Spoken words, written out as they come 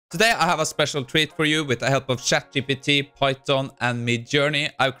Today I have a special treat for you. With the help of ChatGPT, Python and Midjourney,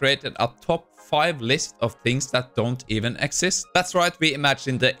 I've created a top 5 list of things that don't even exist. That's right, we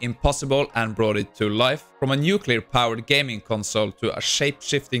imagined the impossible and brought it to life. From a nuclear-powered gaming console to a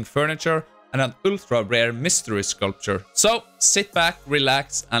shape-shifting furniture and an ultra-rare mystery sculpture. So sit back,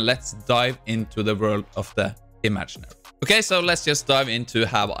 relax, and let's dive into the world of the imaginary. Okay, so let's just dive into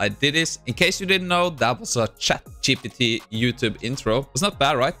how I did this. In case you didn't know, that was a ChatGPT YouTube intro. It's not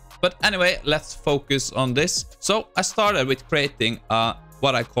bad, right? But anyway, let's focus on this. So I started with creating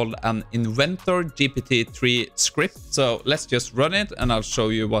what I called an inventor GPT-3 script. So let's just run it and I'll show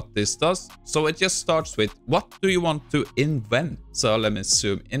you what this does. So it just starts with, what do you want to invent? So let me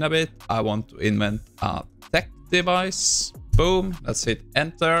zoom in a bit. I want to invent a tech device. Boom, let's hit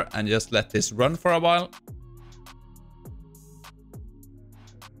enter and just let this run for a while.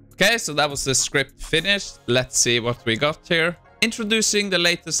 Okay, so that was the script finished. Let's see what we got here. Introducing the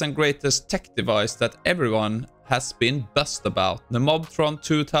latest and greatest tech device that everyone has been buzzed about. The Mobtron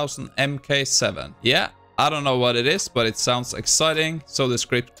 2000 MK7. Yeah, I don't know what it is, but it sounds exciting. So the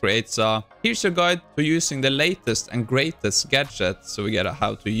script creates a, here's your guide to using the latest and greatest gadget. So we get a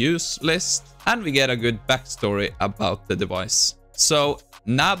how to use list and we get a good backstory about the device. So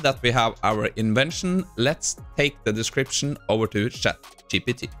now that we have our invention, let's take the description over to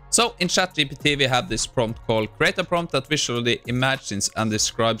ChatGPT. So in ChatGPT, we have this prompt called create a prompt that visually imagines and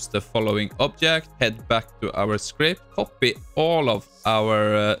describes the following object. Head back to our script, copy all of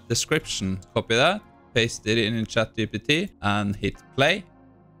our description, copy that, paste it in ChatGPT and hit play.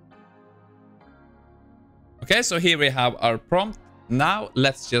 Okay, so here we have our prompt. Now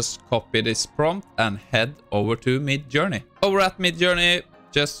let's just copy this prompt and head over to Midjourney. Over at Midjourney,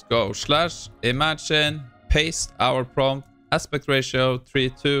 just go /imagine, paste our prompt, aspect ratio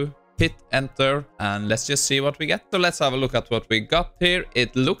 3:2, hit enter, and let's just see what we get. So let's have a look at what we got here.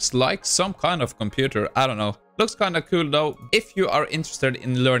 It looks like some kind of computer. I don't know. Looks kind of cool though. If you are interested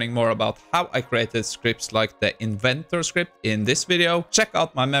in learning more about how I created scripts like the inventor script in this video, check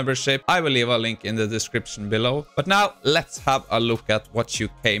out my membership. I will leave a link in the description below. But now let's have a look at what you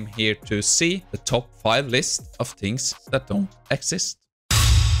came here to see. The top 5 list of things that don't exist.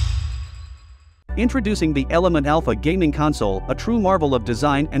 Introducing the Element Alpha gaming console, a true marvel of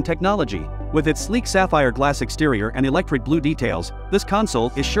design and technology. With its sleek sapphire glass exterior and electric blue details, this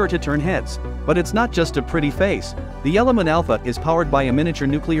console is sure to turn heads. But it's not just a pretty face. The Element Alpha is powered by a miniature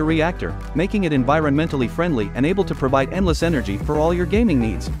nuclear reactor, making it environmentally friendly and able to provide endless energy for all your gaming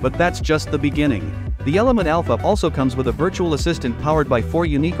needs. But that's just the beginning. The Element Alpha also comes with a virtual assistant powered by 4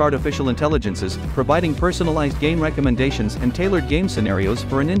 unique artificial intelligences, providing personalized game recommendations and tailored game scenarios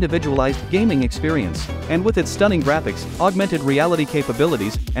for an individualized gaming experience. And with its stunning graphics, augmented reality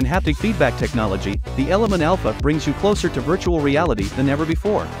capabilities, and haptic feedback technology, the Element Alpha brings you closer to virtual reality than ever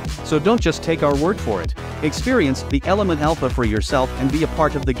before. So don't just take our word for it. Experience the Element Alpha for yourself and be a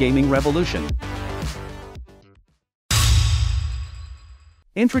part of the gaming revolution.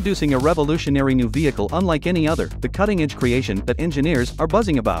 Introducing a revolutionary new vehicle unlike any other, the cutting-edge creation that engineers are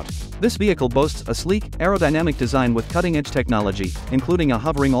buzzing about. This vehicle boasts a sleek, aerodynamic design with cutting-edge technology, including a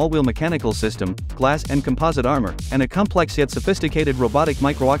hovering all-wheel mechanical system, glass and composite armor, and a complex yet sophisticated robotic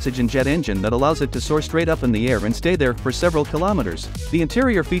micro-oxygen jet engine that allows it to soar straight up in the air and stay there for several kilometers. The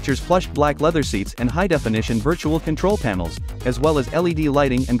interior features plush black leather seats and high-definition virtual control panels, as well as LED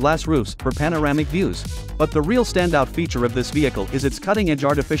lighting and glass roofs for panoramic views. But the real standout feature of this vehicle is its cutting-edge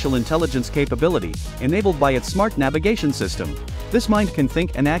artificial intelligence capability, enabled by its smart navigation system. This mind can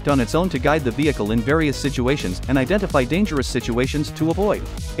think and act on its own to guide the vehicle in various situations and identify dangerous situations to avoid.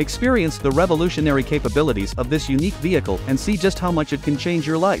 Experience the revolutionary capabilities of this unique vehicle and see just how much it can change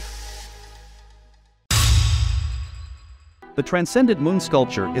your life. The Transcendent Moon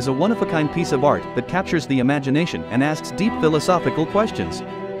sculpture is a one-of-a-kind piece of art that captures the imagination and asks deep philosophical questions.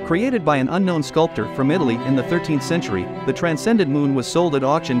 Created by an unknown sculptor from Italy in the 13th century, the Transcendent Moon was sold at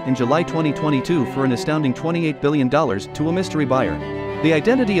auction in July 2022 for an astounding $28 billion to a mystery buyer. The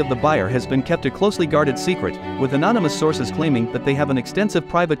identity of the buyer has been kept a closely guarded secret, with anonymous sources claiming that they have an extensive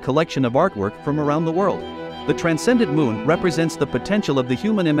private collection of artwork from around the world. The Transcendent Moon represents the potential of the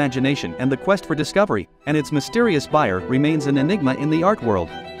human imagination and the quest for discovery, and its mysterious buyer remains an enigma in the art world.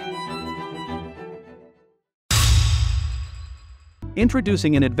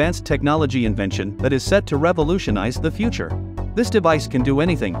 Introducing an advanced technology invention that is set to revolutionize the future. This device can do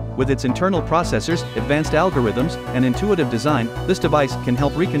anything. With its internal processors, advanced algorithms, and intuitive design, this device can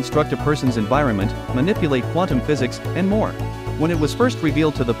help reconstruct a person's environment, manipulate quantum physics, and more. When it was first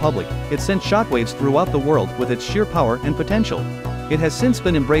revealed to the public, it sent shockwaves throughout the world with its sheer power and potential. It has since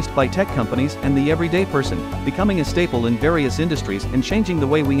been embraced by tech companies and the everyday person, becoming a staple in various industries and changing the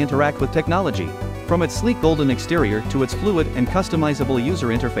way we interact with technology. From its sleek golden exterior to its fluid and customizable user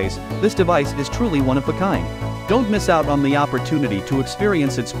interface, this device is truly one of a kind. Don't miss out on the opportunity to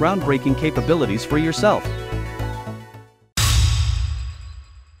experience its groundbreaking capabilities for yourself.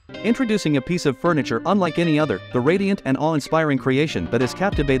 Introducing a piece of furniture unlike any other, the radiant and awe-inspiring creation that has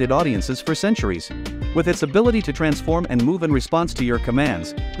captivated audiences for centuries. With its ability to transform and move in response to your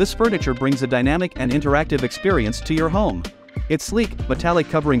commands, this furniture brings a dynamic and interactive experience to your home. Its sleek, metallic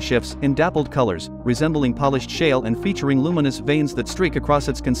covering shifts in dappled colors, resembling polished shale and featuring luminous veins that streak across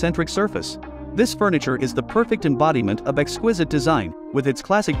its concentric surface. This furniture is the perfect embodiment of exquisite design, with its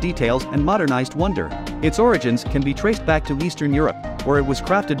classic details and modernized wonder. Its origins can be traced back to Eastern Europe, where it was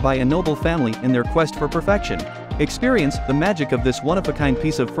crafted by a noble family in their quest for perfection. Experience the magic of this one-of-a-kind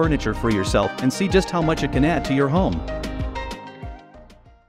piece of furniture for yourself and see just how much it can add to your home.